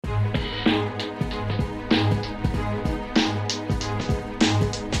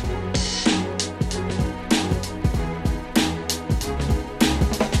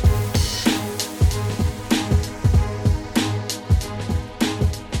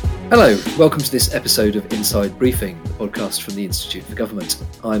Hello, welcome to this episode of Inside Briefing, the podcast from the Institute for Government.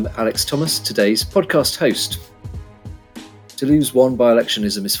 I'm Alex Thomas, today's podcast host. To lose one by-election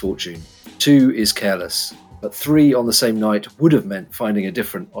is a misfortune, 2 is careless, but 3 on the same night would have meant finding a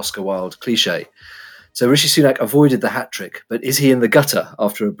different Oscar Wilde cliché. So Rishi Sunak avoided the hat-trick, but is he in the gutter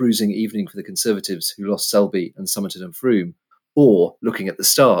after a bruising evening for the Conservatives who lost Selby and Somerton and Frome? Or looking at the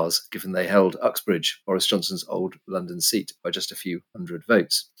stars, given they held Uxbridge, Boris Johnson's old London seat, by just a few hundred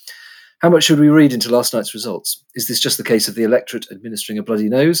votes? How much should we read into last night's results? Is this just the case of the electorate administering a bloody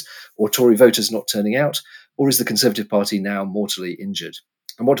nose, or Tory voters not turning out, or is the Conservative Party now mortally injured?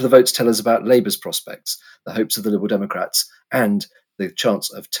 And what do the votes tell us about Labour's prospects, the hopes of the Liberal Democrats, and the chance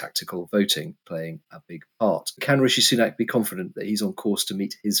of tactical voting playing a big part? Can Rishi Sunak be confident that he's on course to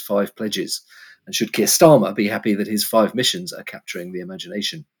meet his 5 pledges? And should Keir Starmer be happy that his 5 missions are capturing the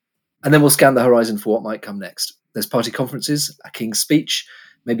imagination? And then we'll scan the horizon for what might come next. There's party conferences, a King's speech,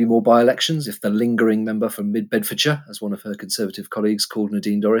 maybe more by-elections if the lingering member from Mid-Bedfordshire, as one of her Conservative colleagues called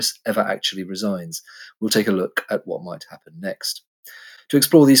Nadine Dorries, ever actually resigns. We'll take a look at what might happen next. To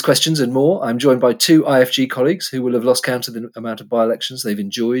explore these questions and more, I'm joined by 2 IFG colleagues who will have lost count of the amount of by-elections they've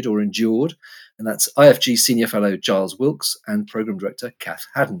enjoyed or endured, and that's IFG Senior Fellow Giles Wilkes and Programme Director Kath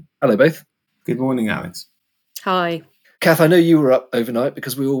Haddon. Hello both. Good morning, Alex. Hi. Kath, I know you were up overnight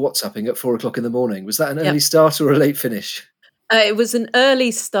because we were WhatsApping at 4 o'clock in the morning. Was that an early start or a late finish? It was an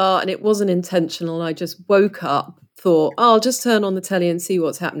early start and it wasn't intentional. I just woke up, thought, I'll just turn on the telly and see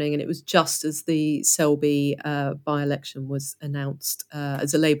what's happening. And it was just as the Selby by-election was announced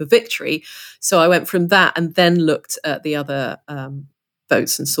as a Labour victory. So I went from that and then looked at the other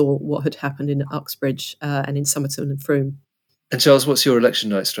votes and saw what had happened in Uxbridge and in Somerton and Frome. And Charles, what's your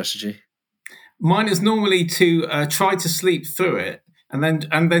election night strategy? Mine is normally to try to sleep through it and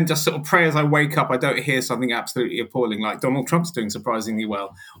then just sort of pray as I wake up I don't hear something absolutely appalling like Donald Trump's doing surprisingly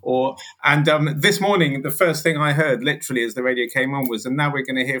well. This morning, the first thing I heard literally as the radio came on was, and now we're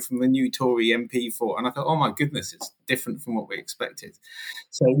going to hear from the new Tory MP for, and I thought, oh my goodness, it's different from what we expected.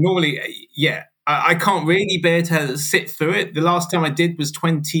 So normally, I can't really bear to sit through it. The last time I did was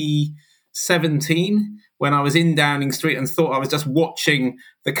 2017, when I was in Downing Street and thought I was just watching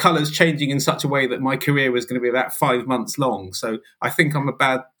the colours changing in such a way that my career was going to be about 5 months long. So I think I'm a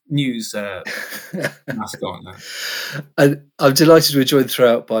bad news mascot now. And I'm delighted we're joined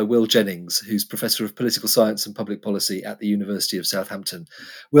throughout by Will Jennings, who's Professor of Political Science and Public Policy at the University of Southampton.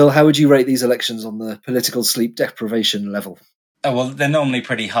 Will, how would you rate these elections on the political sleep deprivation level? Oh, well, they're normally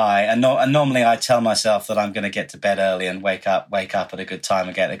pretty high. And normally I tell myself that I'm going to get to bed early and wake up at a good time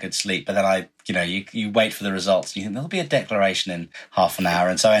and get a good sleep. But then you wait for the results and you think there'll be a declaration in half an hour.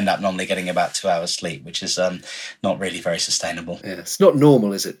 And so I end up normally getting about 2 hours sleep, which is not really very sustainable. Yeah, it's not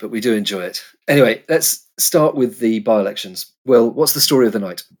normal, is it? But we do enjoy it. Anyway, let's start with the by-elections. Will, what's the story of the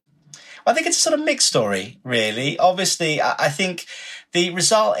night? I think it's a sort of mixed story, really. Obviously, I think the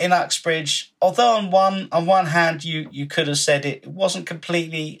result in Uxbridge, although on one hand you could have said it wasn't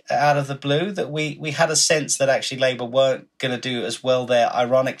completely out of the blue, that we had a sense that actually Labour weren't going to do as well there,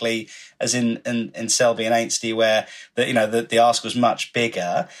 ironically, as in Selby and Ainsley, where the ask was much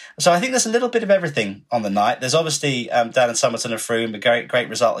bigger. So I think there's a little bit of everything on the night. There's obviously down in Somerton and Frome, a great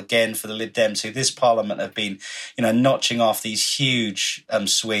result again for the Lib Dems, who this Parliament have been notching off these huge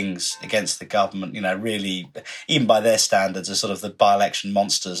swings against the government. Really, even by their standards, are sort of the by-election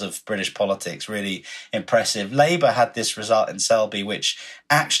monsters of British politics. Really impressive. Labour had this result in Selby, which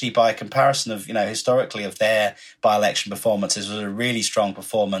actually, by comparison of historically of their by-election performances, was a really strong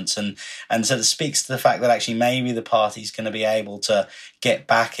performance, and so it speaks to the fact that actually maybe the party's going to be able to get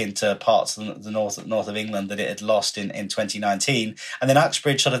back into parts of the north of England that it had lost in 2019. And then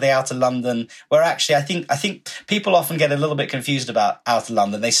Uxbridge, sort of the outer London, where actually I think people often get a little bit confused about outer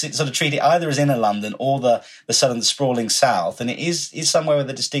London. They sort of treat it either as inner London or the southern sprawling south, and it is somewhere with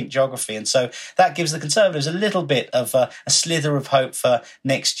a distinct geography. And so that gives the Conservatives a little bit of a slither of hope for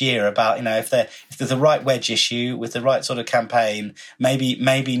next year about if there's the right wedge issue with the right sort of campaign,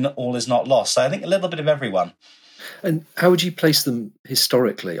 maybe all is not lost. So I think a little bit of everyone. And how would you place them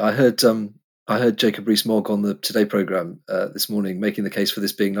historically? I heard Jacob Rees-Mogg on the Today programme this morning making the case for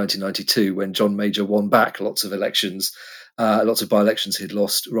this being 1992, when John Major won back lots of elections, lots of by-elections he'd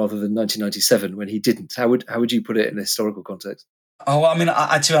lost, rather than 1997 when he didn't. How would you put it in a historical context? Oh, I mean,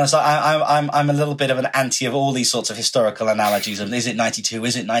 to be honest, I'm a little bit of an anti of all these sorts of historical analogies of is it 92,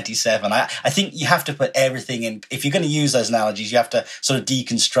 is it 97? I think you have to put everything in. If you're going to use those analogies, you have to sort of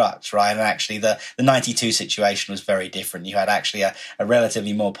deconstruct, right? And actually, the 92 situation was very different. You had actually a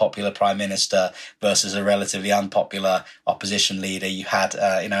relatively more popular prime minister versus a relatively unpopular opposition leader. You had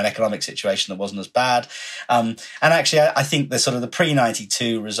an economic situation that wasn't as bad, and actually, I think the sort of the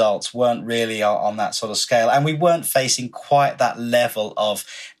pre-92 results weren't really on that sort of scale, and we weren't facing quite that level of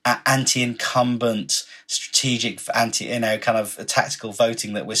anti-incumbent strategic kind of tactical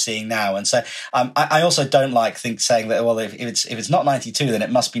voting that we're seeing now. And so I also don't like saying that, well, if it's not 92 then it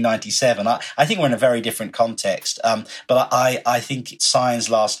must be 97. I think we're in a very different context, but I think signs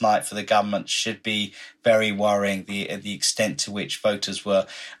last night for the government should be very worrying. The extent to which voters were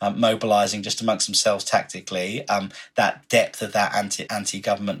mobilising just amongst themselves tactically, that depth of that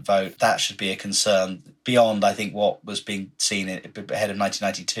anti-government vote, that should be a concern beyond, I think, what was being seen ahead of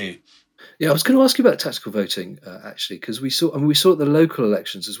 1992. Yeah, I was going to ask you about tactical voting, actually, because we saw at the local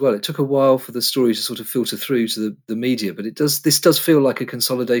elections as well. It took a while for the story to sort of filter through to the media, but this does feel like a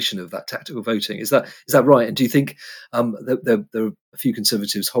consolidation of that tactical voting. Is that right? And do you think there are a few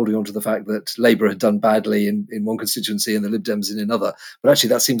Conservatives holding on to the fact that Labour had done badly in one constituency and the Lib Dems in another? But actually,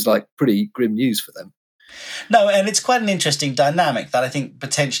 that seems like pretty grim news for them. No, and it's quite an interesting dynamic that I think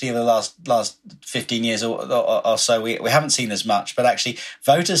potentially in the last 15 years or so we haven't seen as much, but actually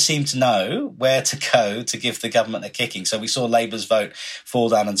voters seem to know where to go to give the government a kicking. So we saw Labour's vote fall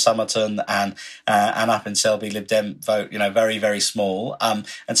down in Somerton and up in Selby, Lib Dem vote, very, very small. And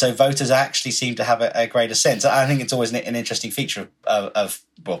so voters actually seem to have a greater sense. I think it's always an interesting feature of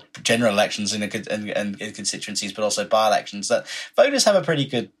general elections in constituencies, but also by-elections, that voters have a pretty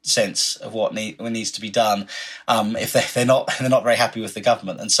good sense of what needs to be done if they're not very happy with the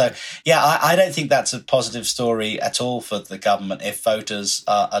government. And so, I don't think that's a positive story at all for the government if voters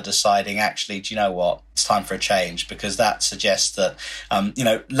are deciding, actually, do you know what, it's time for a change, because that suggests that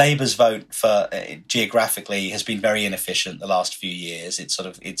Labour's vote for geographically has been very inefficient the last few years.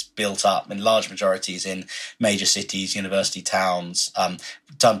 It's built up in large majorities in major cities, university towns,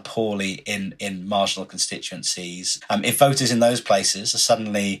 done poorly in marginal constituencies. If voters in those places are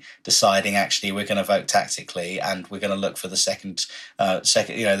suddenly deciding, actually, we're going to vote tactically and we're going to look for the second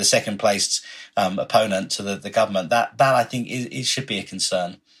placed opponent to the government, that I think it should be a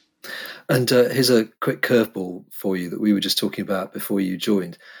concern. And here's a quick curveball for you that we were just talking about before you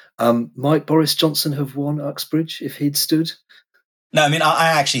joined. Might Boris Johnson have won Uxbridge if he'd stood? No, I mean,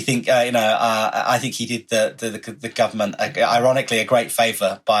 I actually think, I think he did the government, ironically, a great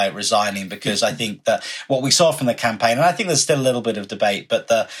favour by resigning, because I think that what we saw from the campaign, and I think there's still a little bit of debate, but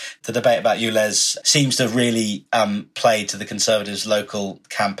the debate about ULEZ seems to have really played to the Conservatives' local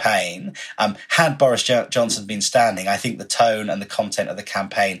campaign. Had Boris Johnson been standing, I think the tone and the content of the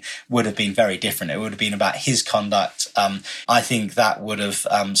campaign would have been very different. It would have been about his conduct. I think that would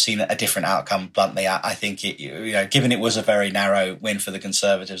have seen a different outcome, bluntly. I think, given it was a very narrow win for the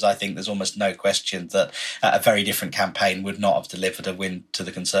Conservatives, I think there's almost no question that a very different campaign would not have delivered a win to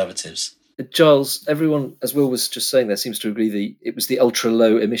the Conservatives. Giles, everyone, as Will was just saying there, seems to agree it was the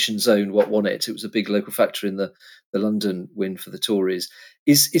ultra-low emission zone what won it. It was a big local factor in the London win for the Tories.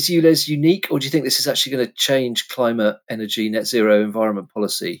 Is ULEZ unique, or do you think this is actually going to change climate, energy, net zero environment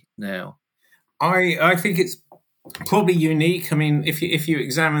policy now? I think it's probably unique. I mean, if you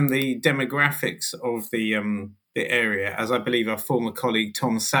examine the demographics of the area, as I believe our former colleague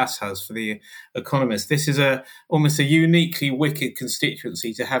Tom Sass has for The Economist, this is almost a uniquely wicked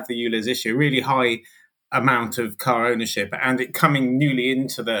constituency to have the ULEZ issue, really high amount of car ownership, and it coming newly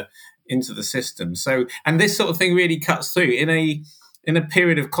into the system. So, and this sort of thing really cuts through in a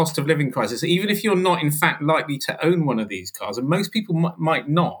period of cost of living crisis. Even if you're not in fact likely to own one of these cars, and most people might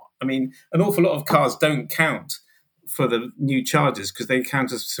not. I mean, an awful lot of cars don't count for the new charges because they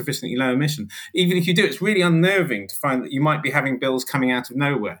count as sufficiently low emission. Even if you do, it's really unnerving to find that you might be having bills coming out of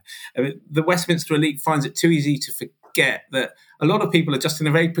nowhere. The Westminster elite finds it too easy to forget that a lot of people are just in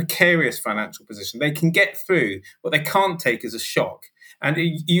a very precarious financial position. They can get through. What they can't take is a shock. And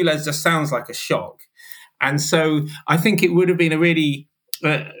ULEZ just sounds like a shock. And so I think it would have been a really...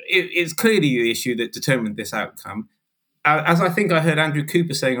 it's clearly the issue that determined this outcome. As I think I heard Andrew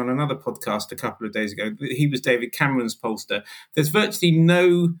Cooper saying on another podcast a couple of days ago, he was David Cameron's pollster, there's virtually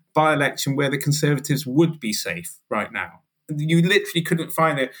no by-election where the Conservatives would be safe right now. You literally couldn't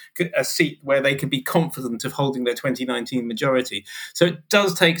find a seat where they could be confident of holding their 2019 majority. So it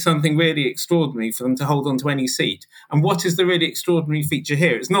does take something really extraordinary for them to hold on to any seat. And what is the really extraordinary feature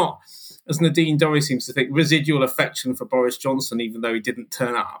here? It's not, as Nadine Dorries seems to think, residual affection for Boris Johnson, even though he didn't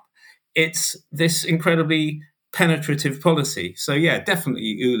turn up. It's this incredibly penetrative policy. So yeah,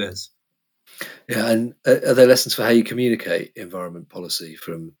 definitely ULEZ. Yeah, and are there lessons for how you communicate environment policy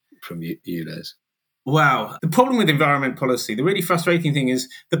from ULEZ? Wow. The problem with environment policy, the really frustrating thing is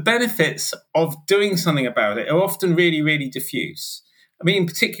the benefits of doing something about it are often really, really diffuse. I mean,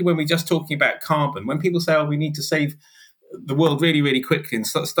 particularly when we're just talking about carbon, when people say, oh, we need to save the world really, really quickly and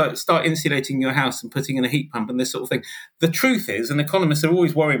start insulating your house and putting in a heat pump and this sort of thing. The truth is, and economists are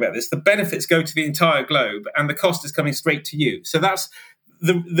always worrying about this, the benefits go to the entire globe and the cost is coming straight to you. So that's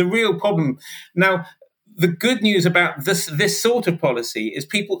the real problem. Now, the good news about this sort of policy is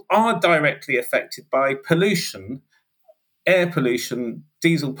people are directly affected by pollution, air pollution,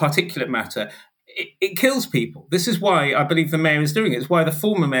 diesel particulate matter. It kills people. This is why I believe the mayor is doing it. It's why the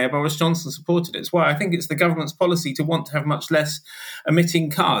former mayor, Boris Johnson, supported it. It's why I think it's the government's policy to want to have much less emitting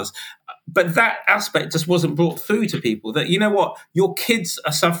cars. But that aspect just wasn't brought through to people, that, you know what, your kids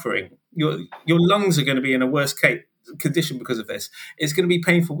are suffering. Your lungs are going to be in a worse condition because of this. It's going to be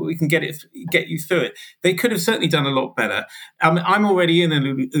painful, but we can get you through it. They could have certainly done a lot better. I'm already in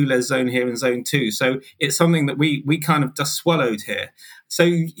an ULEZ zone here in zone 2, so it's something that we kind of just swallowed here. So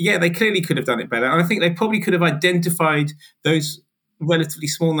yeah, they clearly could have done it better. And I think they probably could have identified those relatively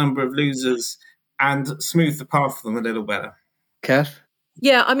small number of losers and smoothed the path for them a little better. Kath?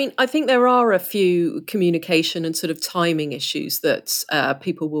 Yeah, I mean, I think there are a few communication and sort of timing issues that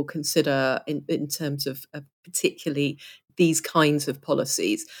people will consider in terms of particularly these kinds of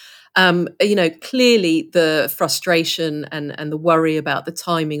policies. Clearly the frustration and the worry about the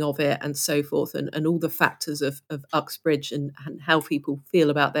timing of it and so forth, and all the factors of Uxbridge and how people feel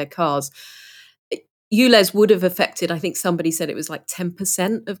about their cars. ULEZ would have affected, I think somebody said it was like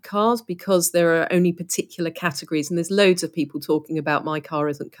 10% of cars, because there are only particular categories. And there's loads of people talking about my car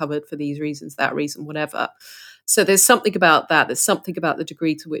isn't covered for these reasons, that reason, whatever. So there's something about that. There's something about the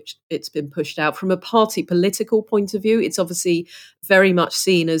degree to which it's been pushed out. From a party political point of view, it's obviously very much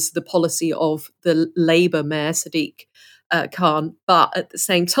seen as the policy of the Labour mayor, Sadiq Khan. But at the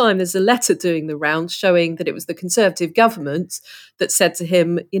same time, there's a letter doing the rounds showing that it was the Conservative government that said to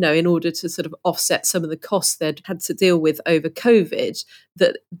him, in order to sort of offset some of the costs they'd had to deal with over COVID,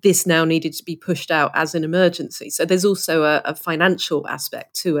 that this now needed to be pushed out as an emergency. So there's also a financial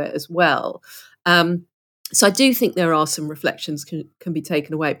aspect to it as well. So I do think there are some reflections can be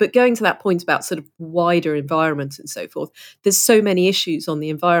taken away. But going to that point about sort of wider environment and so forth, there's so many issues on the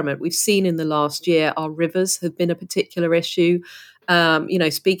environment. We've seen in the last year our rivers have been a particular issue.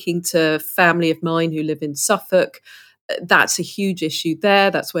 Speaking to family of mine who live in Suffolk, that's a huge issue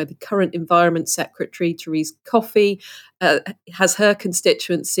there. That's where the current Environment Secretary, Therese Coffey, has her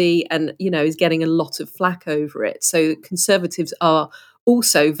constituency and, is getting a lot of flack over it. So Conservatives are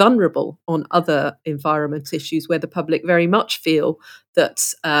also vulnerable on other environment issues where the public very much feel that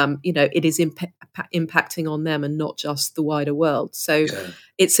it is impacting on them and not just the wider world. So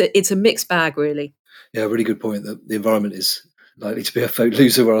it's a mixed bag, really. Yeah, really good point that the environment is likely to be a vote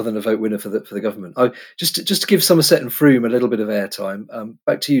loser rather than a vote winner for the government. Just to give Somerset and Frome a little bit of airtime.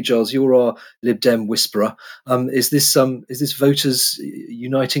 Back to you, Giles. You're our Lib Dem whisperer. Is this voters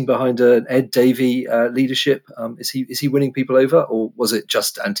uniting behind an Ed Davey leadership? Is he winning people over, or was it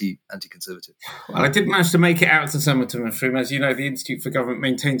just anti-conservative? Well, I did manage to make it out to Somerset and Frome. As you know, the Institute for Government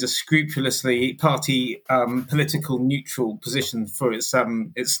maintains a scrupulously party political neutral position for its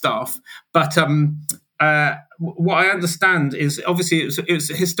staff, but. What I understand is obviously it was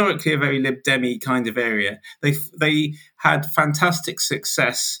historically a very Lib Dem-y kind of area. They had fantastic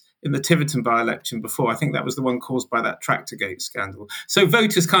success in the Tiverton by-election before. I think that was the one caused by that Tractorgate scandal. So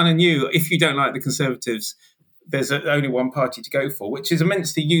voters kind of knew, if you don't like the Conservatives, there's only one party to go for, which is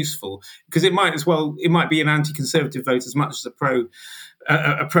immensely useful, because it might be an anti-Conservative vote as much as a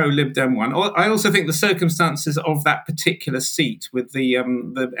pro Lib Dem one. I also think the circumstances of that particular seat, with the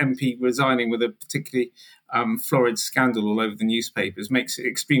MP resigning with a particularly florid scandal all over the newspapers, makes it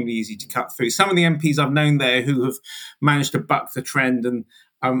extremely easy to cut through. Some of the MPs I've known there who have managed to buck the trend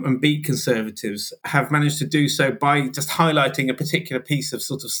and beat Conservatives have managed to do so by just highlighting a particular piece of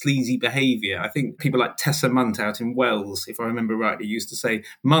sort of sleazy behaviour. I think people like Tessa Munt out in Wells, if I remember rightly, used to say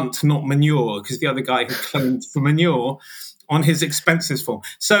Munt, not manure, because the other guy had claimed for manure on his expenses form.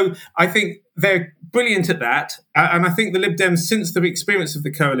 So I think they're brilliant at that. And I think the Lib Dems, since the experience of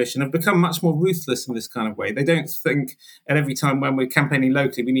the coalition, have become much more ruthless in this kind of way. They don't think at every time when we're campaigning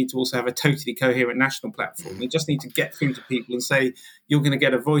locally, we need to also have a totally coherent national platform. We just need to get through to people and say, you're going to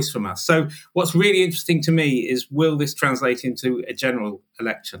get a voice from us. So what's really interesting to me is, will this translate into a general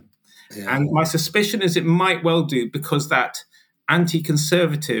election? Yeah. And my suspicion is it might well do, because that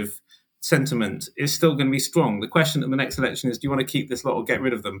anti-conservative sentiment is still going to be strong. The question at the next election is, do you want to keep this lot or get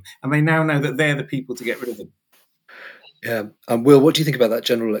rid of them? And they now know that they're the people to get rid of them. Yeah. Will, what do you think about that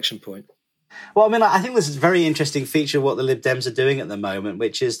general election point? Well, I mean, I think this is a very interesting feature of what the Lib Dems are doing at the moment,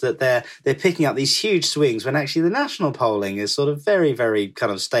 which is that they're picking up these huge swings when actually the national polling is sort of very, very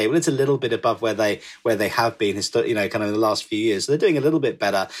kind of stable. It's a little bit above where they have been, kind of in the last few years. So they're doing a little bit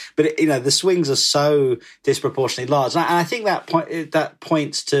better, but the swings are so disproportionately large, and I think that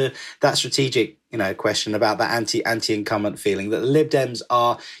points to that strategic question about that anti-incumbent feeling that the Lib Dems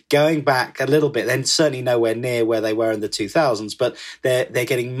are going back a little bit. They're certainly nowhere near where they were in the 2000s, but they're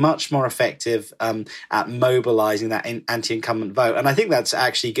getting much more effective at mobilising that anti-incumbent vote. And I think that's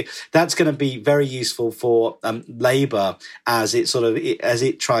going to be very useful for Labour as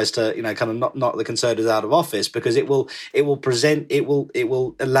it tries to kind of knock the Conservatives out of office, because it will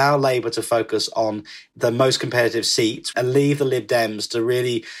allow Labour to focus on the most competitive seats and leave the Lib Dems to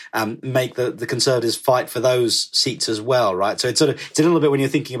really make the Conservatives fight for those seats as well, right? So it's a little bit when you're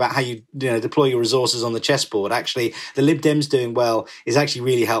thinking about how you deploy your resources on the chessboard. Actually, the Lib Dems doing well is actually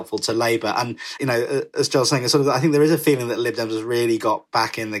really helpful to Labour. And as Joel's saying, I think there is a feeling that Lib Dems has really got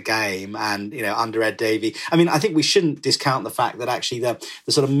back in the game, and under Ed Davey. I mean, I think we shouldn't discount the fact that actually the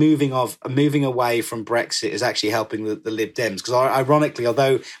sort of moving away from Brexit is actually helping the Lib Dems, because ironically,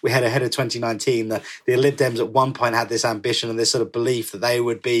 although we had ahead of 2019, the Lib Dems at one point had this ambition and this sort of belief that they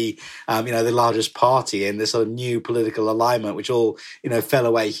would be the largest party in this sort of new political alignment, which all fell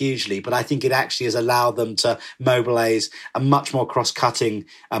away hugely. But I think it actually has allowed them to mobilise a much more cross-cutting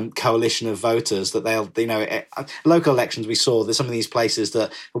coalition of voters. That local elections, we saw there's some of these places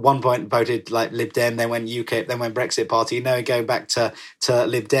that at one point voted like Lib Dem, then went UKIP, then went Brexit Party, now going back to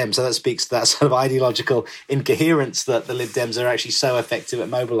Lib Dem. So that speaks to that sort of ideological incoherence that the Lib Dems are actually so effective at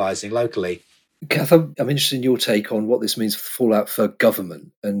mobilising locally. Kath, I'm interested in your take on what this means for the fallout for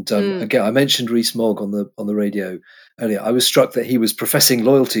government. And again, I mentioned Rees-Mogg on the radio earlier. I was struck that he was professing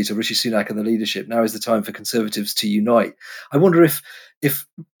loyalty to Rishi Sunak and the leadership. Now is the time for Conservatives to unite. I wonder if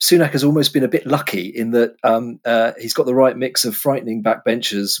Sunak has almost been a bit lucky in that he's got the right mix of frightening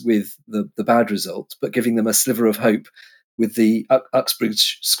backbenchers with the bad result, but giving them a sliver of hope with the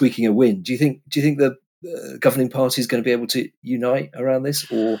Uxbridge squeaking a win. Do you think the governing party is going to be able to unite around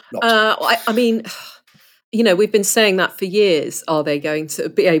this or not? I mean, we've been saying that for years. Are they going to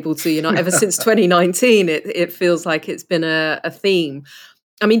be able to unite? Ever since 2019, it feels like it's been a theme.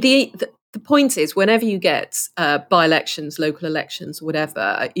 I mean, the point is, whenever you get by-elections, local elections,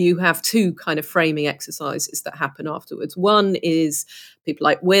 whatever, you have two kind of framing exercises that happen afterwards. One is people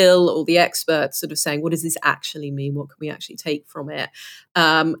like Will or the experts sort of saying, what does this actually mean? What can we actually take from it?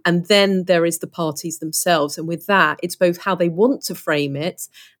 And then there is the parties themselves. And with that, it's both how they want to frame it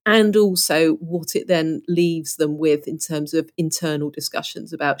and also what it then leaves them with in terms of internal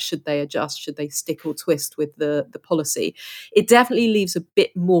discussions about should they adjust, should they stick or twist with the policy. It definitely leaves a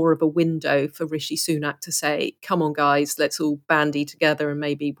bit more of a window for Rishi Sunak to say, come on, guys, let's all bandy together and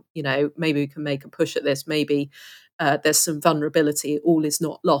maybe we can make a push at this. Maybe there's some vulnerability, all is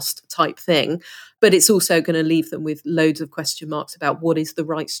not lost type thing. But it's also going to leave them with loads of question marks about what is the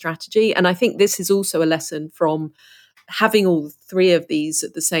right strategy. And I think this is also a lesson from having all three of these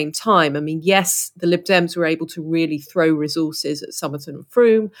at the same time. I mean, yes, the Lib Dems were able to really throw resources at Somerton and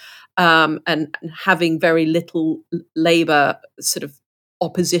Frome, and having very little Labour sort of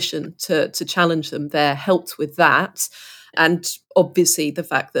opposition to challenge them there helped with that. And obviously the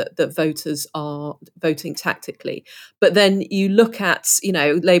fact that voters are voting tactically. But then you look at,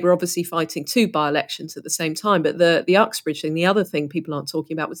 Labour obviously fighting two by-elections at the same time. But the Uxbridge thing, the other thing people aren't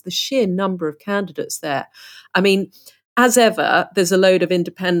talking about was the sheer number of candidates there. I mean, as ever, there's a load of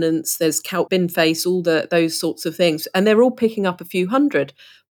independents, there's Count Binface, all those sorts of things. And they're all picking up a few hundred.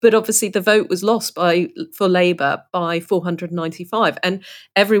 But obviously the vote was lost for Labour by 495. And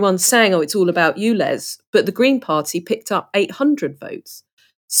everyone's saying, it's all about you, Les. But the Green Party picked up 800 votes.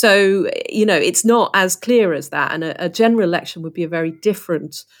 So, it's not as clear as that. And a general election would be a very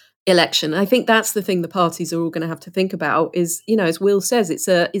different election. I think that's the thing the parties are all going to have to think about is, as Will says,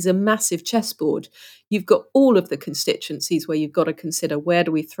 is a massive chessboard. You've got all of the constituencies where you've got to consider where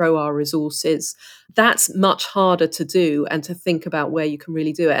do we throw our resources. That's much harder to do and to think about where you can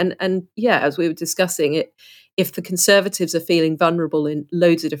really do it. And yeah, as we were discussing it, if the Conservatives are feeling vulnerable in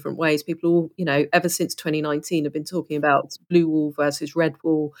loads of different ways, people all, ever since 2019 have been talking about blue wall versus red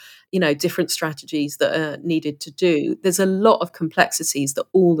wall, different strategies that are needed to do. There's a lot of complexities that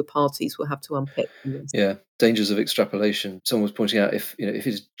all the parties will have to unpick. Yeah, dangers of extrapolation. Someone was pointing out if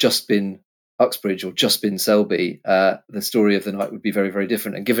it's just been Uxbridge or just been Selby, the story of the night would be very, very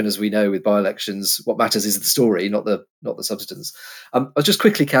different. And given, as we know, with by-elections, what matters is the story, not the substance. I'll just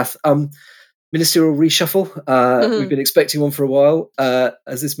quickly, Kath, Ministerial reshuffle. We've been expecting one for a while.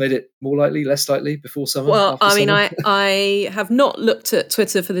 Has this made it more likely, less likely, before summer? Well, after I mean, summer? I have not looked at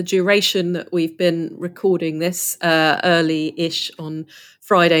Twitter for the duration that we've been recording this early-ish on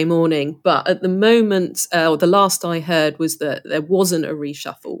Friday morning. But at the moment, the last I heard was that there wasn't a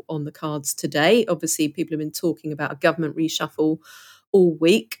reshuffle on the cards today. Obviously, people have been talking about a government reshuffle all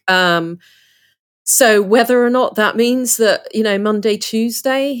week. So whether or not that means that, Monday,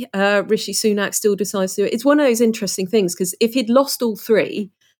 Tuesday, Rishi Sunak still decides to do it, it's one of those interesting things, because if he'd lost all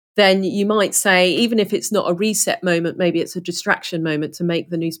three, then you might say, even if it's not a reset moment, maybe it's a distraction moment to make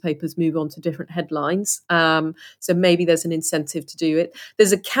the newspapers move on to different headlines. So maybe there's an incentive to do it.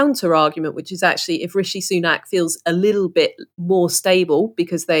 There's a counter argument, which is actually if Rishi Sunak feels a little bit more stable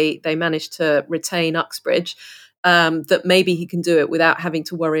because they managed to retain Uxbridge, that maybe he can do it without having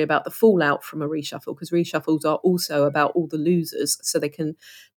to worry about the fallout from a reshuffle, because reshuffles are also about all the losers, so they can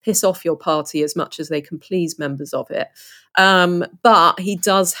piss off your party as much as they can please members of it. But he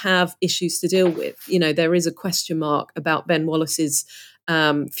does have issues to deal with. There is a question mark about Ben Wallace's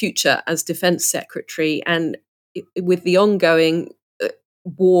future as Defence Secretary, and with the ongoing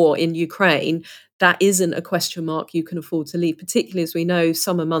war in Ukraine, that isn't a question mark you can afford to leave, particularly as we know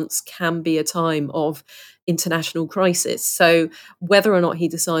summer months can be a time of international crisis. So whether or not he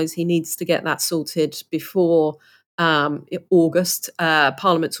decides he needs to get that sorted before August,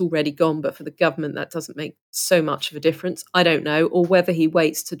 Parliament's already gone, but for the government that doesn't make so much of a difference, I don't know, or whether he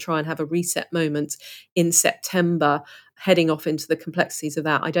waits to try and have a reset moment in September, heading off into the complexities of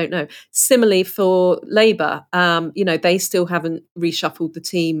that, I don't know. Similarly for Labour, they still haven't reshuffled the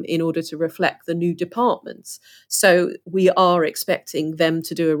team in order to reflect the new departments. So we are expecting them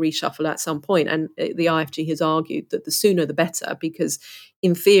to do a reshuffle at some point. And the IFG has argued that the sooner the better, because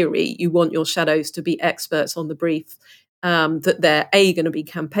in theory, you want your shadows to be experts on the brief that they're A, going to be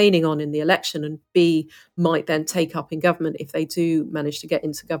campaigning on in the election, and B, might then take up in government if they do manage to get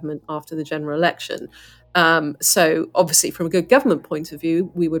into government after the general election. So obviously from a good government point of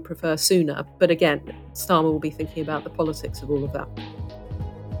view, we would prefer sooner. But again, Starmer will be thinking about the politics of all of that.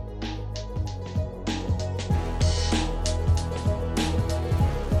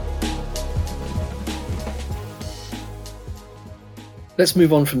 Let's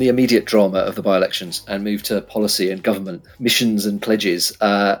move on from the immediate drama of the by-elections and move to policy and government, missions and pledges,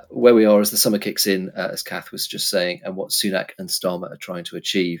 where we are as the summer kicks in, as Kath was just saying, and what Sunak and Starmer are trying to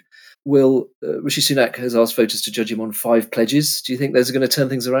achieve. Rishi Sunak has asked voters to judge him on 5 pledges. Do you think those are going to turn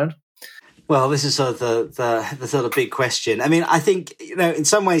things around? Well, this is sort of the sort of big question. I mean, I think, in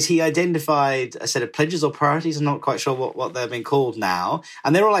some ways he identified a set of pledges or priorities. I'm not quite sure what they've been called now.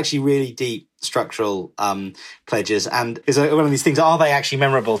 And they're all actually really deep structural pledges. And is one of these things, are they actually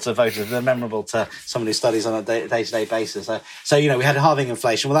memorable to voters? They're memorable to someone who studies on a day-to-day basis. So, we had halving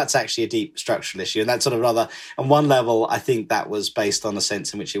inflation. Well, that's actually a deep structural issue. And that's sort of rather, on one level, I think that was based on a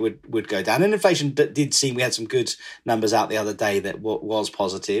sense in which it would go down. And inflation did seem, we had some good numbers out the other day that was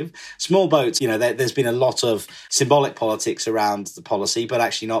positive. Small boats, there's been a lot of symbolic politics around the policy, but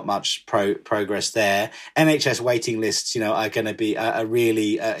actually not much progress there. NHS waiting lists, are going to be a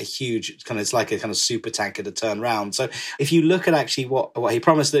really huge kind of, it's like a kind of super tanker to turn around. So if you look at actually what he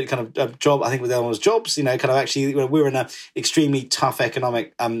promised, that kind of job, I think with the other one was jobs, kind of actually we're in an extremely tough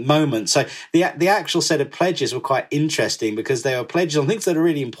economic moment. So the actual set of pledges were quite interesting because they were pledges on things that are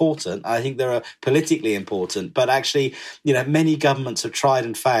really important. I think they're politically important, but actually, many governments have tried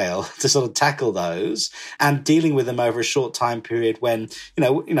and failed to sort of tackle those, and dealing with them over a short time period when,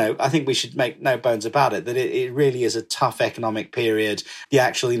 I think we should make no bones about it, that it really is a tough economic period. The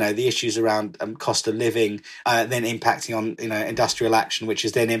actual, the issues around cost of living, then impacting on, industrial action, which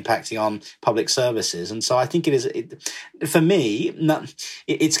is then impacting on public services. And so I think for me,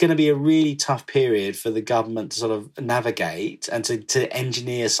 it's going to be a really tough period for the government to sort of navigate and to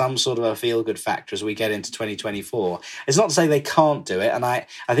engineer some sort of a feel-good factor as we get into 2024. It's not to say they can't do it. And I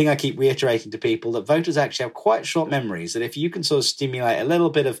think I keep reiterating to people that voters actually have quite short memories, that if you can sort of stimulate a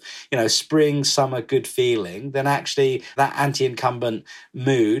little bit of, spring, summer good feeling, then actually that anti-incumbent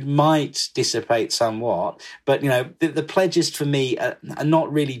mood might dissipate somewhat. But, the pledges for me are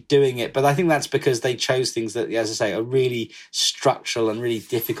not really doing it. But I think that's because they chose things that, as I say, are really structural and really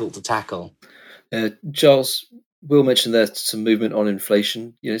difficult to tackle. Giles, Will mentioned there's some movement on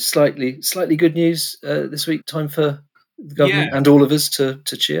inflation. Slightly good news this week. Time for the government and all of us to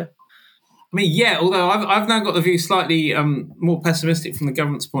cheer. I mean, yeah, although I've now got the view slightly more pessimistic from the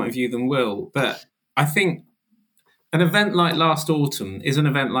government's point of view than Will, but I think an event like last autumn is an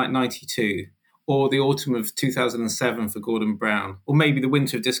event like 92, or the autumn of 2007 for Gordon Brown, or maybe the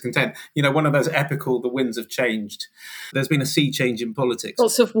winter of discontent. One of those epical, the winds have changed. There's been a sea change in politics.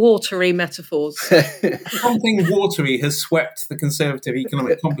 Lots of watery metaphors. Something watery has swept the Conservative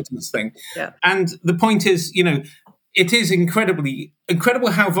economic competence thing. Yeah. And the point is, it is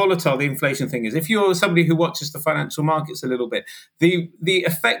incredible how volatile the inflation thing is. If you're somebody who watches the financial markets a little bit, the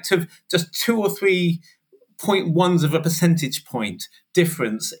effect of just 2 or 3 0.1s of a percentage point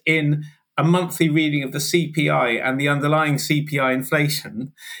difference in a monthly reading of the CPI and the underlying CPI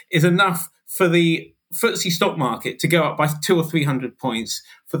inflation is enough for the FTSE stock market to go up by 200 or 300 points,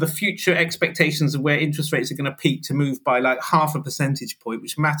 for the future expectations of where interest rates are going to peak to move by like half a percentage point,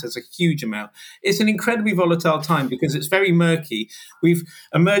 which matters a huge amount. It's an incredibly volatile time because it's very murky. We've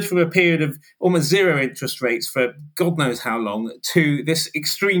emerged from a period of almost zero interest rates for God knows how long to this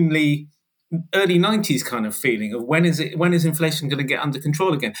extremely early 90s kind of feeling of when is inflation going to get under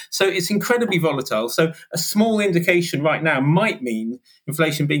control again. So it's incredibly volatile. So a small indication right now might mean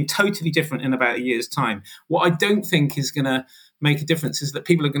inflation being totally different in about a year's time. What I don't think is going to make a difference is that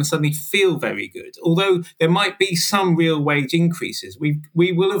people are going to suddenly feel very good. Although there might be some real wage increases,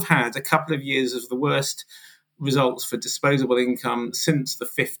 we will have had a couple of years of the worst results for disposable income since the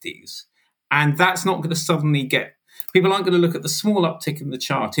 50s. And that's not going to suddenly get... People aren't going to look at the small uptick in the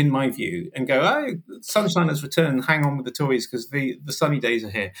chart, in my view, and go, oh, sunshine has returned, hang on with the Tories because the sunny days are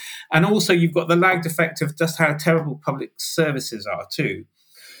here. And also you've got the lagged effect of just how terrible public services are too.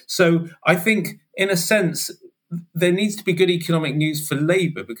 So I think, in a sense, there needs to be good economic news for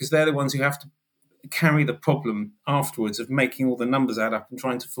Labour because they're the ones who have to carry the problem afterwards of making all the numbers add up and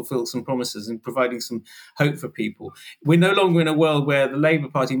trying to fulfil some promises and providing some hope for people. We're no longer in a world where the Labour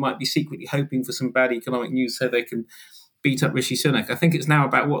Party might be secretly hoping for some bad economic news so they can beat up Rishi Sunak. I think it's now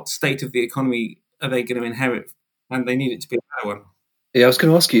about what state of the economy are they going to inherit, and they need it to be a better one. Yeah, I was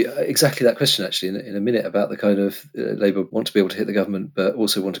going to ask you exactly that question, actually, in a minute, about the kind of Labour want to be able to hit the government, but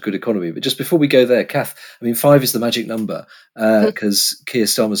also want a good economy. But just before we go there, Kath, 5 is the magic number because Keir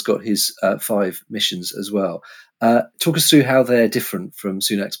Starmer's got his 5 missions as well. Talk us through how they're different from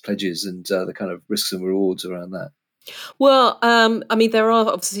Sunak's pledges and the kind of risks and rewards around that. Well, there are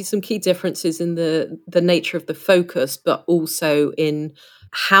obviously some key differences in the nature of the focus, but also in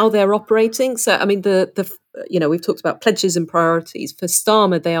how they're operating. So, we've talked about pledges and priorities. For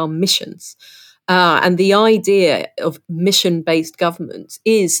Starmer, they are missions. And the idea of mission-based government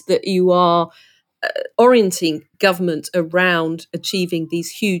is that you are orienting government around achieving these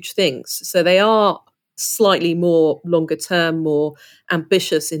huge things. So they are slightly more longer term, more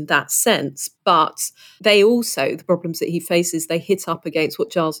ambitious in that sense. But they also, the problems that he faces, they hit up against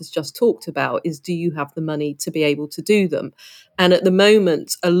what Giles has just talked about, is do you have the money to be able to do them? And at the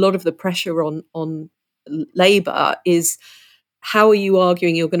moment, a lot of the pressure on Labour is, how are you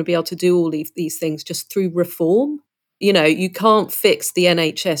arguing you're going to be able to do all these things just through reform? You can't fix the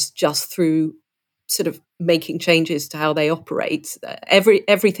NHS just through sort of making changes to how they operate.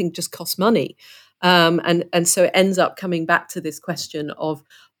 Everything just costs money. And so it ends up coming back to this question of,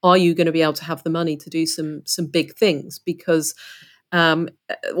 are you going to be able to have the money to do some big things? Because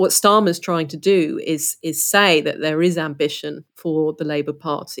what Starmer's trying to do is say that there is ambition for the Labour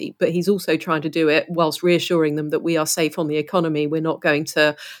Party, but he's also trying to do it whilst reassuring them that we are safe on the economy. We're not going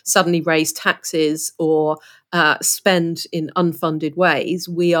to suddenly raise taxes or spend in unfunded ways.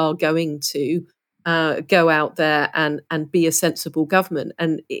 We are going to go out there and be a sensible government.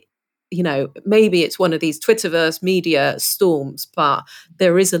 And maybe it's one of these Twitterverse media storms, but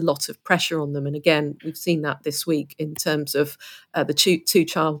there is a lot of pressure on them. And again, we've seen that this week in terms of the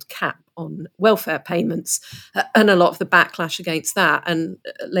two-child cap on welfare payments and a lot of the backlash against that. And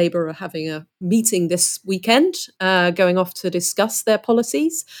Labour are having a meeting this weekend, going off to discuss their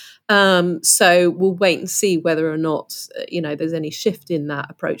policies. So we'll wait and see whether or not, there's any shift in that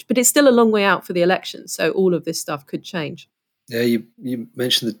approach. But it's still a long way out for the election. So all of this stuff could change. Yeah, you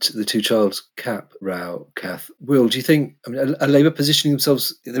mentioned the two-child cap row, Kath. Will, do you think, are Labour positioning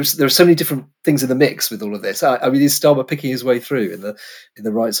themselves? There are so many different things in the mix with all of this. Is Starmer picking his way through in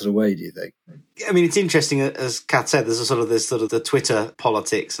the right sort of way, do you think? It's interesting, as Kath said, there's sort of the Twitter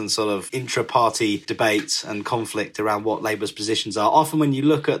politics and sort of intra-party debate and conflict around what Labour's positions are. Often when you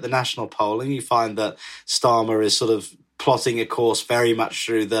look at the national polling, you find that Starmer is sort of plotting a course very much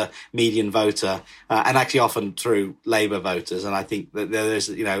through the median voter, and actually often through Labour voters. And I think that there's,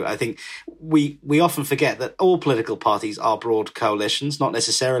 I think we often forget that all political parties are broad coalitions, not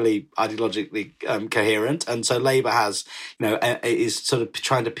necessarily ideologically coherent. And so Labour has, is sort of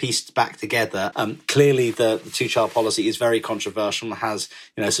trying to piece back together. Clearly, the two-child policy is very controversial and has,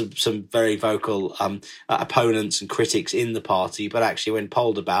 some very vocal opponents and critics in the party. But actually, when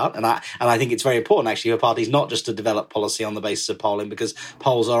polled about, and I think it's very important actually for parties not just to develop policy on the basis of polling, because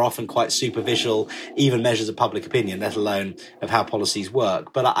polls are often quite superficial, even measures of public opinion, let alone of how policies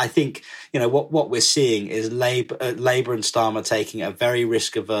work. But I think, what we're seeing is Labour and Starmer taking a very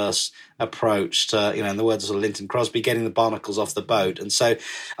risk-averse approach to, in the words of Linton Crosby, getting the barnacles off the boat. And so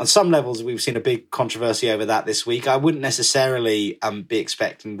on some levels, we've seen a big controversy over that this week. I wouldn't necessarily be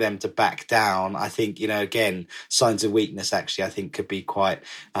expecting them to back down. I think, again, signs of weakness actually, I think, could be quite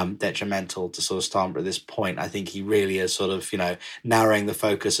detrimental to sort of Starmer at this point. I think he really is sort of, narrowing the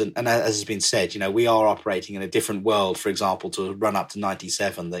focus. And as has been said, we are operating in a different world, for example, to run up to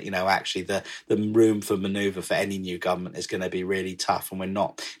 97, that, actually the room for manoeuvre for any new government is going to be really tough. And we're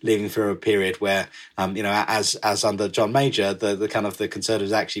not living through a period where, as under John Major, the kind of the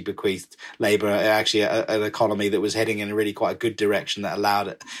Conservatives actually bequeathed Labour actually an economy that was heading in a really quite a good direction that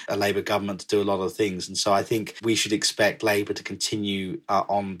allowed a Labour government to do a lot of things. And so I think we should expect Labour to continue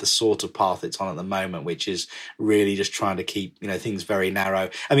on the sort of path it's on at the moment, which is really just trying to keep, things very narrow.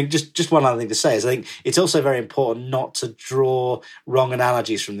 I mean, just one other thing to say is I think it's also very important not to draw wrong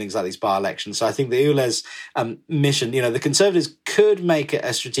analogies from things like these by-elections. So I think the ULEZ mission, the Conservatives could make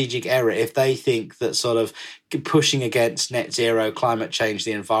a strategic error if they think that sort of pushing against net zero, climate change,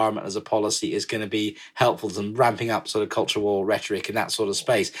 the environment as a policy is going to be helpful to them, ramping up sort of culture war rhetoric in that sort of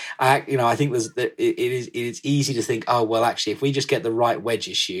space. I think it is easy to think, oh, well, actually, if we just get the right wedge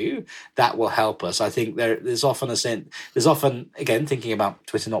issue, that will help us. I think there's often, again, thinking about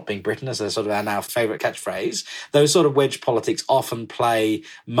Twitter not being Britain as a sort of our now favourite catchphrase, those sort of wedge politics often play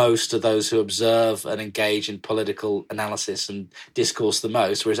most of those who observe and engage in political analysis and discourse the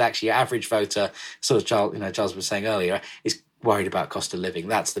most, whereas actually your average voter, sort of Charles was saying earlier, is worried about cost of living.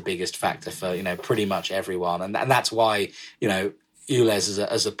 That's the biggest factor for pretty much everyone, and that's why ULEZ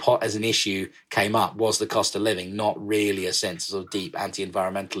as an issue came up, was the cost of living, not really a sense of deep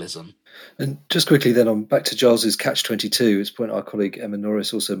anti-environmentalism. And just quickly then on back to Giles's catch-22, as point our colleague Emma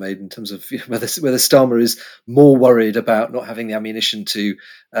Norris also made in terms of whether Starmer is more worried about not having the ammunition to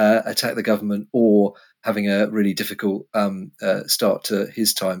attack the government or having a really difficult start to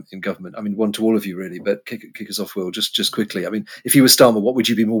his time in government. I mean, one to all of you really, but kick us off, Will, just quickly. I mean, if you were Starmer, what would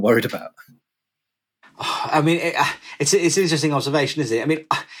you be more worried about? I mean, it's an interesting observation, isn't it? I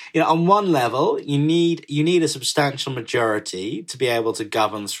mean, on one level, you need a substantial majority to be able to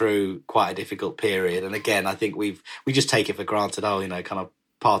govern through quite a difficult period. And again, I think we just take it for granted. Kind of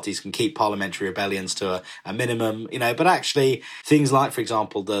parties can keep parliamentary rebellions to a minimum, but actually things like, for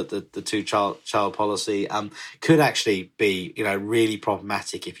example, the two-child policy could actually be, really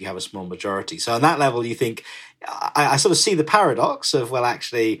problematic if you have a small majority. So on that level, you think, I sort of see the paradox of, well,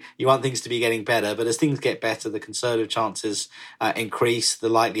 actually, you want things to be getting better, but as things get better, the Conservative chances increase, the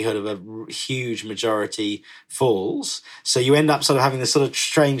likelihood of a huge majority falls. So you end up sort of having this sort of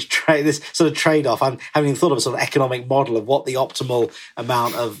strange this sort of trade-off. I'm having thought of a sort of economic model of what the optimal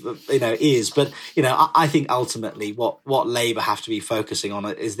amount of, is. But, I think ultimately what Labour have to be focusing on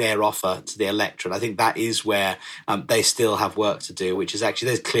is their offer to the electorate. I think that is where they still have work to do, which is actually,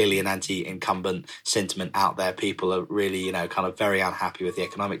 there's clearly an anti-incumbent sentiment out there. People are really, kind of very unhappy with the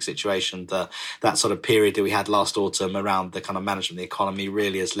economic situation. That sort of period that we had last autumn around the kind of management of the economy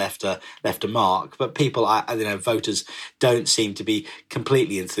really has left a mark. But people, voters don't seem to be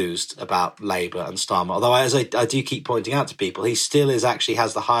completely enthused about Labour and Starmer. Although, as I do keep pointing out to people, he still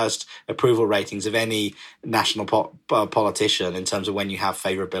has the highest approval ratings of any national politician in terms of when you have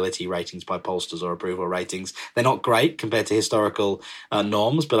favourability ratings by pollsters or approval ratings. They're not great compared to historical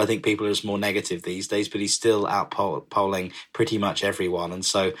norms, but I think people are just more negative these days. But he's still out-polling pretty much everyone. And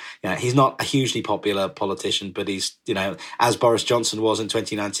so, he's not a hugely popular politician, but he's, as Boris Johnson was in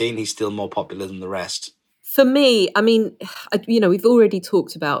 2019, he's still more popular than the rest. For me, I mean, we've already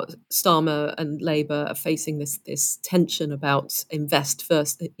talked about Starmer and Labour facing this tension about invest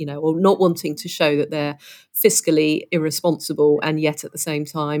first, or not wanting to show that they're fiscally irresponsible, and yet at the same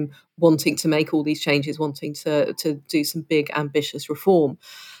time wanting to make all these changes, wanting to do some big ambitious reform.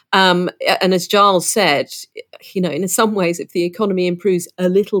 And as Giles said, in some ways, if the economy improves a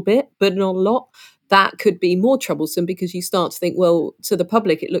little bit, but not a lot, that could be more troublesome, because you start to think, well, to the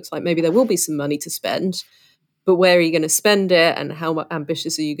public, it looks like maybe there will be some money to spend. but where are you going to spend it, and how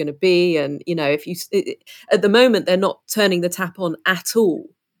ambitious are you going to be? And, if you, at the moment, they're not turning the tap on at all.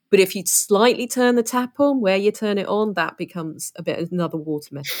 But if you slightly turn the tap on, where you turn it on, that becomes a bit of another water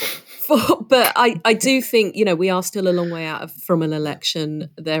metaphor. But I do think, we are still a long way out from an election.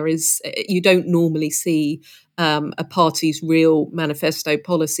 You don't normally see a party's real manifesto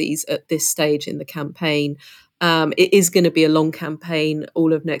policies at this stage in the campaign. It is going to be a long campaign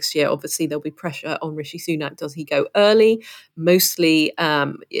all of next year. Obviously, there'll be pressure on Rishi Sunak. Does he go early? Mostly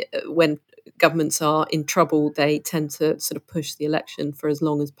when governments are in trouble, they tend to sort of push the election for as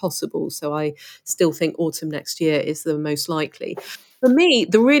long as possible. So I still think autumn next year is the most likely. For me,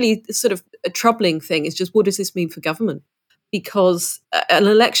 the really sort of troubling thing is just, what does this mean for government? Because an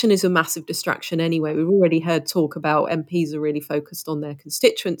election is a massive distraction anyway. We've already heard talk about MPs are really focused on their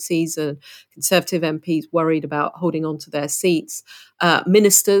constituencies, and Conservative MPs worried about holding on to their seats.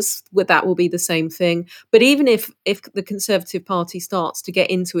 Ministers, that will be the same thing. But even if the Conservative Party starts to get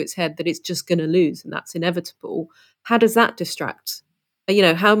into its head that it's just going to lose, and that's inevitable, how does that distract?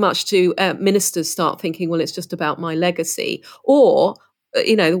 How much do ministers start thinking, well, it's just about my legacy? Or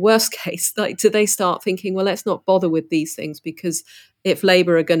the worst case, do they start thinking, well, let's not bother with these things, because if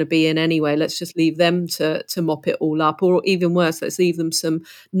Labour are going to be in anyway, let's just leave them to mop it all up, or even worse, let's leave them some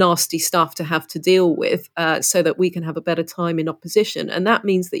nasty stuff to have to deal with, so that we can have a better time in opposition. And that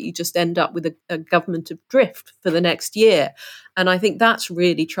means that you just end up with a government of drift for the next year. And I think that's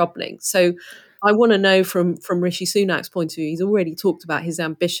really troubling. So I want to know from Rishi Sunak's point of view, he's already talked about his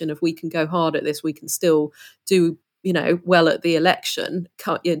ambition. If we can go hard at this, we can still do well at the election,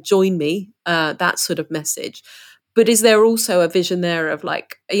 join me, that sort of message. But is there also a vision there of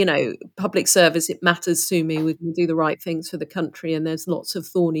public service, it matters to me, we can do the right things for the country, and there's lots of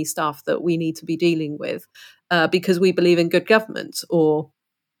thorny stuff that we need to be dealing with because we believe in good government? Or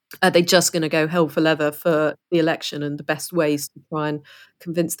are they just going to go hell for leather for the election and the best ways to try and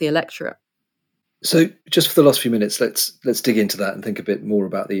convince the electorate? So, just for the last few minutes, let's dig into that and think a bit more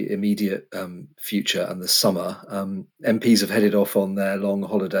about the immediate future and the summer. MPs have headed off on their long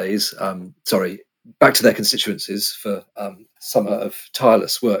holidays. Back to their constituencies for summer of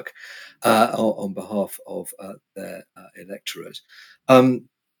tireless work on behalf of their electorate.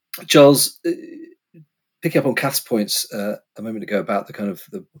 Giles, picking up on Kath's points a moment ago about the kind of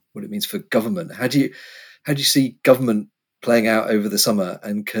what it means for government. How do you see government playing out over the summer,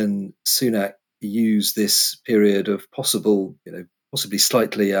 and can Sunak use this period of possibly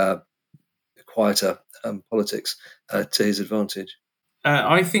slightly quieter politics to his advantage?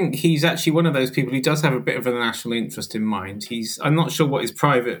 I think he's actually one of those people who does have a bit of a national interest in mind. I'm not sure what his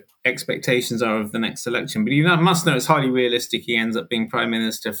private expectations are of the next election, but you must know it's highly realistic he ends up being Prime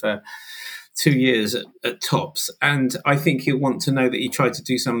Minister for 2 years at tops. And I think he'll want to know that he tried to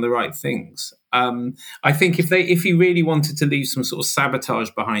do some of the right things. I think if he really wanted to leave some sort of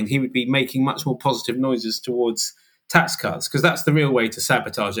sabotage behind, he would be making much more positive noises towards tax cuts, because that's the real way to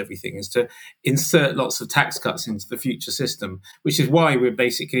sabotage everything, is to insert lots of tax cuts into the future system, which is why we're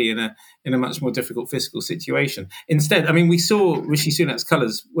basically in a much more difficult fiscal situation. Instead, we saw Rishi Sunak's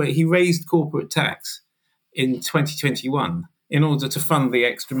colours where he raised corporate tax in 2021 in order to fund the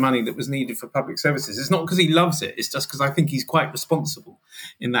extra money that was needed for public services. It's not because he loves it, it's just because I think he's quite responsible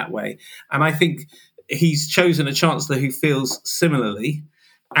in that way. And I think he's chosen a chancellor who feels similarly,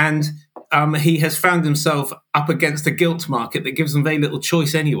 and he has found himself up against a gilt market that gives them very little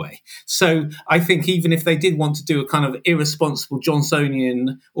choice anyway. So I think even if they did want to do a kind of irresponsible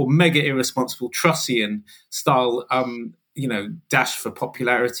Johnsonian or mega irresponsible Trussian style, dash for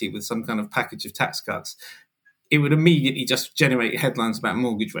popularity with some kind of package of tax cuts, it would immediately just generate headlines about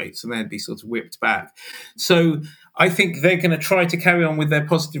mortgage rates, and they'd be sort of whipped back. So I think they're going to try to carry on with their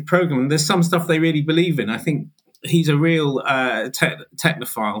positive program. And there's some stuff they really believe in. I think he's a real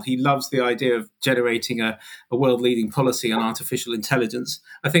technophile. He loves the idea of generating a world-leading policy on artificial intelligence.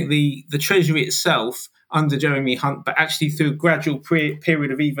 I think the Treasury itself, under Jeremy Hunt, but actually through a gradual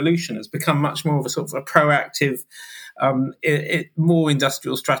period of evolution, has become much more of a sort of a proactive, more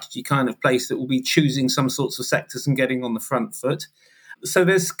industrial strategy kind of place that will be choosing some sorts of sectors and getting on the front foot. So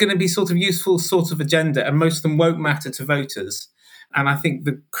there's going to be sort of useful sort of agenda, and most of them won't matter to voters. And I think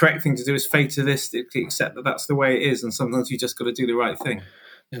the correct thing to do is fatalistically accept that that's the way it is, and sometimes you just got to do the right thing.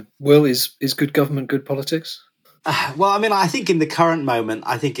 Yeah. Will, is good government good politics? Well, I think in the current moment,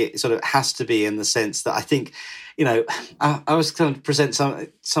 I think it sort of has to be, in the sense that I think I was going to present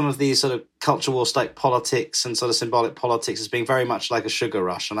some of these sort of culture war state politics and sort of symbolic politics as being very much like a sugar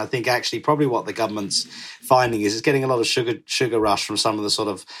rush. And I think actually probably what the government's finding is it's getting a lot of sugar rush from some of the sort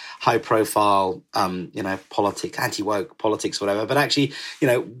of high profile, politics, anti-woke politics, whatever. But actually,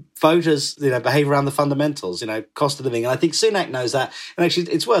 voters, behave around the fundamentals, cost of living. And I think Sunak knows that. And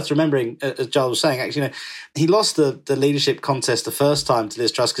actually, it's worth remembering, as Giles was saying, actually, he lost the leadership contest the first time to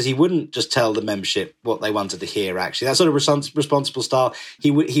Liz Truss because he wouldn't just tell the membership what they wanted to hear, actually. That sort of responsible style,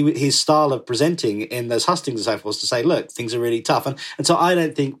 his style of presenting in those hustings and so forth was to say, look, things are really tough. And so I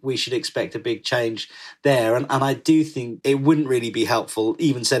don't think we should expect a big change there. And I do think it wouldn't really be helpful,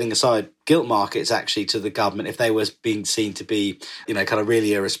 even setting aside gilt markets, actually, to the government if they were being seen to be, kind of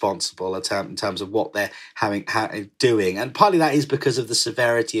really irresponsible in terms of what they're doing. And partly that is because of the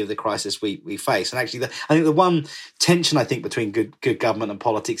severity of the crisis we face. And actually, I think the one tension, I think, between good government and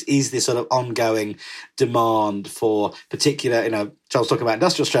politics is this sort of ongoing demand for particular, Charles talking about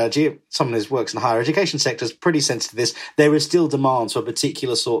industrial strategy, someone who works in the higher education sector is pretty sensitive to this. There is still demands for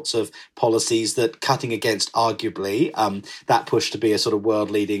particular sorts of policies that cutting against, arguably, that push to be a sort of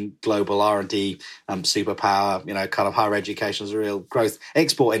world-leading global R&D superpower, kind of higher education as a real growth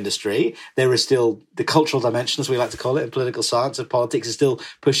export industry. There is still the cultural dimension, as we like to call it, in political science and politics is still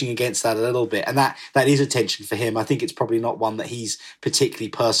pushing against that a little bit. And that is a tension for him. I think it's probably not one that he's particularly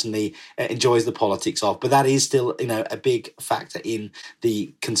personally enjoys the politics of, but that is still, a big factor in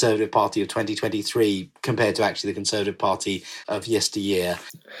the Conservative Party of 2023 compared to actually the Conservative Party of yesteryear.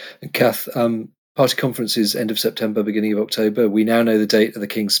 And Kath, party conferences end of September, beginning of October. We now know the date of the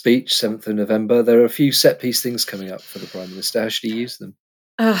King's speech, 7th of November. There are a few set-piece things coming up for the Prime Minister. How should he use them?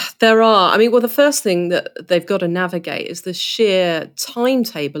 There are. The first thing that they've got to navigate is the sheer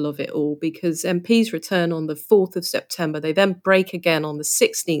timetable of it all, because MPs return on the 4th of September. They then break again on the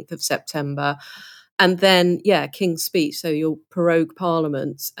 16th of September. And then, King's speech. So you'll prorogue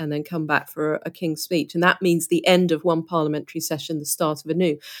Parliament and then come back for a King's speech. And that means the end of one parliamentary session, the start of a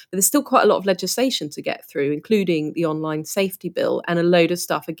new. But there's still quite a lot of legislation to get through, including the online safety bill and a load of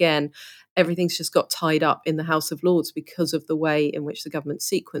stuff. Again, everything's just got tied up in the House of Lords because of the way in which the government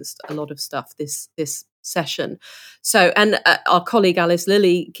sequenced a lot of stuff this session. So, and our colleague Alice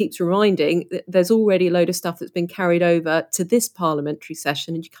Lilly keeps reminding that there's already a load of stuff that's been carried over to this parliamentary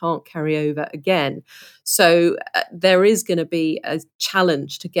session and you can't carry over again. So there is going to be a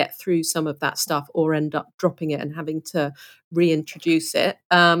challenge to get through some of that stuff or end up dropping it and having to reintroduce it.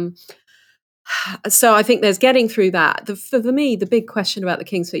 So I think there's getting through that. For me, the big question about the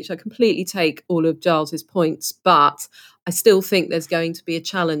King's speech, I completely take all of Giles's points, but I still think there's going to be a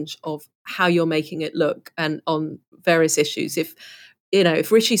challenge of how you're making it look and on various issues. If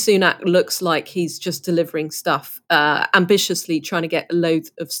Rishi Sunak looks like he's just delivering stuff, ambitiously trying to get a load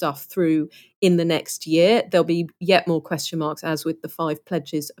of stuff through in the next year, there'll be yet more question marks, as with the 5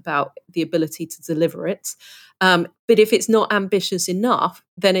 pledges, about the ability to deliver it. But if it's not ambitious enough,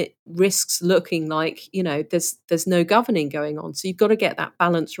 then it risks looking like, there's no governing going on. So you've got to get that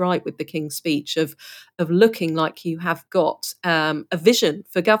balance right with the King's speech of looking like you have got a vision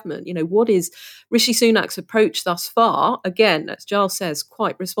for government. What is Rishi Sunak's approach thus far? Again, as Giles says,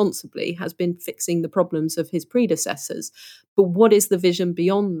 quite responsibly, has been fixing the problems of his predecessors. But what is the vision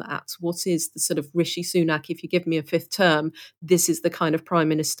beyond that? What is the sort of Rishi Sunak, if you give me a 5th term, this is the kind of Prime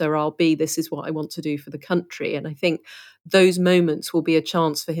Minister I'll be, this is what I want to do for the country. And I think those moments will be a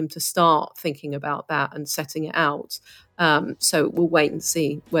chance for him to start thinking about that and setting it out. So we'll wait and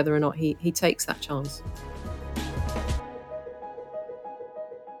see whether or not he takes that chance.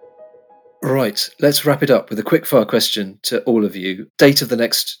 Right, let's wrap it up with a quick-fire question to all of you. Date of the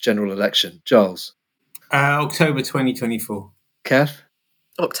next general election. Giles? October 2024. Kath?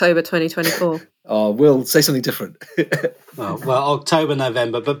 October 2024. Will, say something different. October,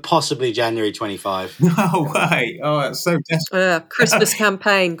 November, but possibly January 25. No way. Oh, that's so desperate. Christmas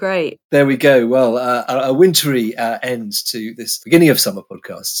campaign, great. There we go. Well, a wintry end to this beginning of summer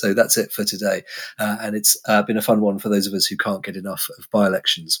podcast. So that's it for today. And it's been a fun one for those of us who can't get enough of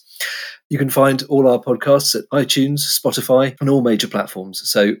by-elections. You can find all our podcasts at iTunes, Spotify, and all major platforms.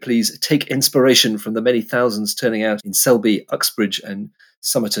 So please take inspiration from the many thousands turning out in Selby, Uxbridge, and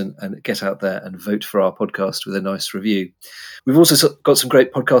Somerton, and get out there and vote for our podcast with a nice review. We've also got some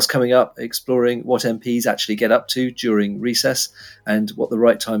great podcasts coming up exploring what MPs actually get up to during recess and what the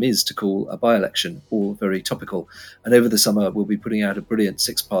right time is to call a by-election, all very topical. And over the summer, we'll be putting out a brilliant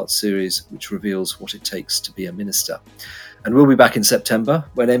 6-part series which reveals what it takes to be a minister. And we'll be back in September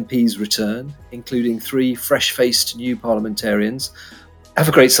when MPs return, including 3 fresh-faced new parliamentarians. Have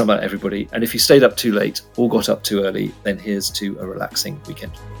a great summer, everybody. And if you stayed up too late or got up too early, then here's to a relaxing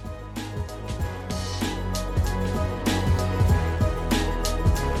weekend.